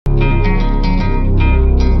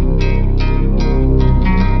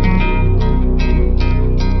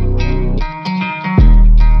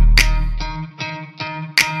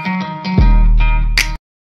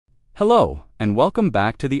Hello, and welcome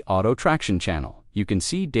back to the Auto Traction channel. You can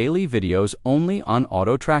see daily videos only on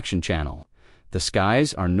Auto Traction channel. The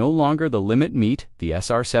skies are no longer the limit. Meet the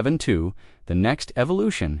SR-72, the next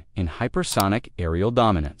evolution in hypersonic aerial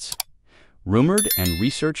dominance. Rumored and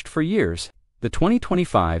researched for years, the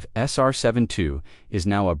 2025 SR-72 is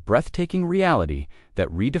now a breathtaking reality that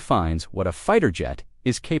redefines what a fighter jet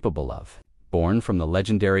is capable of. Born from the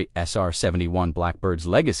legendary SR-71 Blackbird's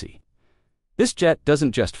legacy, this jet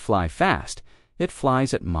doesn't just fly fast, it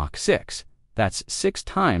flies at Mach 6. That's 6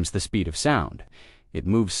 times the speed of sound. It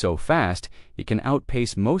moves so fast, it can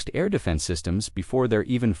outpace most air defense systems before they're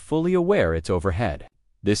even fully aware it's overhead.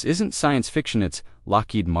 This isn't science fiction, it's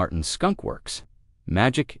Lockheed Martin's Skunk Works.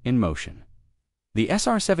 Magic in motion. The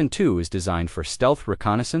SR-72 is designed for stealth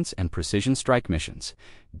reconnaissance and precision strike missions,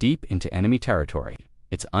 deep into enemy territory.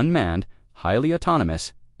 It's unmanned, highly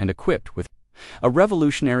autonomous, and equipped with a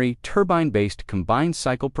revolutionary turbine-based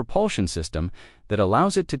combined-cycle propulsion system that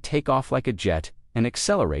allows it to take off like a jet and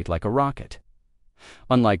accelerate like a rocket.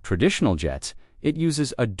 Unlike traditional jets, it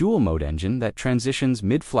uses a dual-mode engine that transitions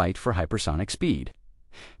mid-flight for hypersonic speed.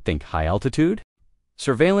 Think high altitude?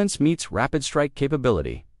 Surveillance meets rapid strike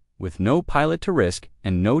capability, with no pilot to risk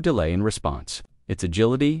and no delay in response. Its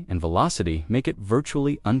agility and velocity make it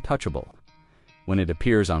virtually untouchable. When it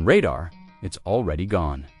appears on radar, it's already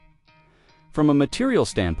gone. From a material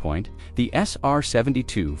standpoint, the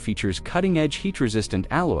SR-72 features cutting-edge heat-resistant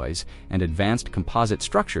alloys and advanced composite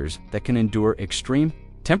structures that can endure extreme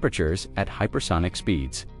temperatures at hypersonic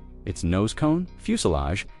speeds. Its nose cone,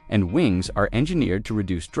 fuselage, and wings are engineered to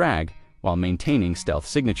reduce drag while maintaining stealth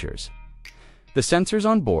signatures. The sensors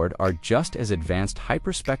on board are just as advanced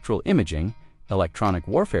hyperspectral imaging, electronic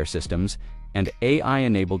warfare systems, and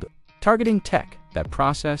AI-enabled targeting tech that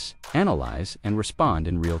process, analyze, and respond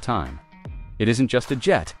in real time. It isn't just a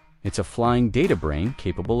jet, it's a flying data brain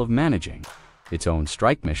capable of managing its own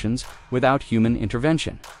strike missions without human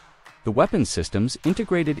intervention. The weapons systems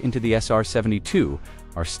integrated into the SR-72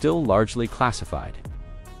 are still largely classified,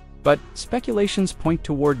 but speculations point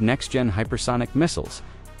toward next-gen hypersonic missiles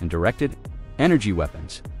and directed energy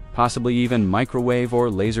weapons, possibly even microwave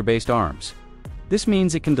or laser-based arms. This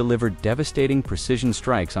means it can deliver devastating precision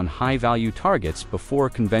strikes on high-value targets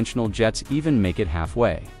before conventional jets even make it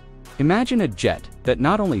halfway. Imagine a jet that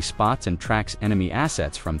not only spots and tracks enemy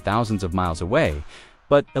assets from thousands of miles away,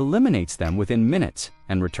 but eliminates them within minutes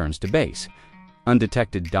and returns to base.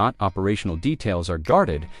 Undetected operational details are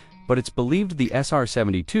guarded, but it's believed the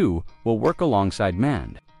SR-72 will work alongside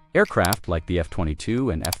manned aircraft like the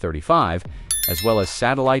F-22 and F-35, as well as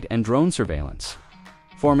satellite and drone surveillance,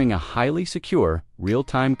 forming a highly secure,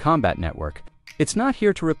 real-time combat network. It's not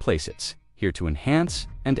here to replace it, it's here to enhance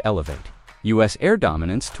and elevate U.S. air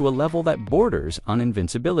dominance to a level that borders on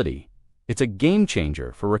invincibility. It's a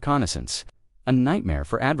game-changer for reconnaissance, a nightmare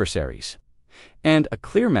for adversaries, and a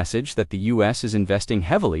clear message that the U.S. is investing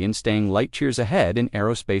heavily in staying light years ahead in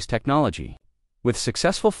aerospace technology. With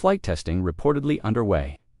successful flight testing reportedly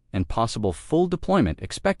underway and possible full deployment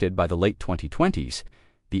expected by the late 2020s,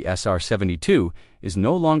 the SR-72 is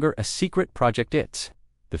no longer a secret project, it's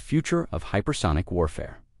the future of hypersonic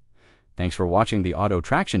warfare. Thanks for watching the Auto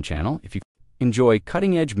Traction channel. If you enjoy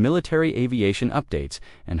cutting-edge military aviation updates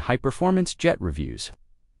and high-performance jet reviews,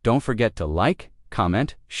 don't forget to like,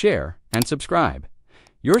 comment, share, and subscribe.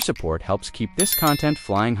 Your support helps keep this content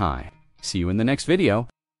flying high. See you in the next video.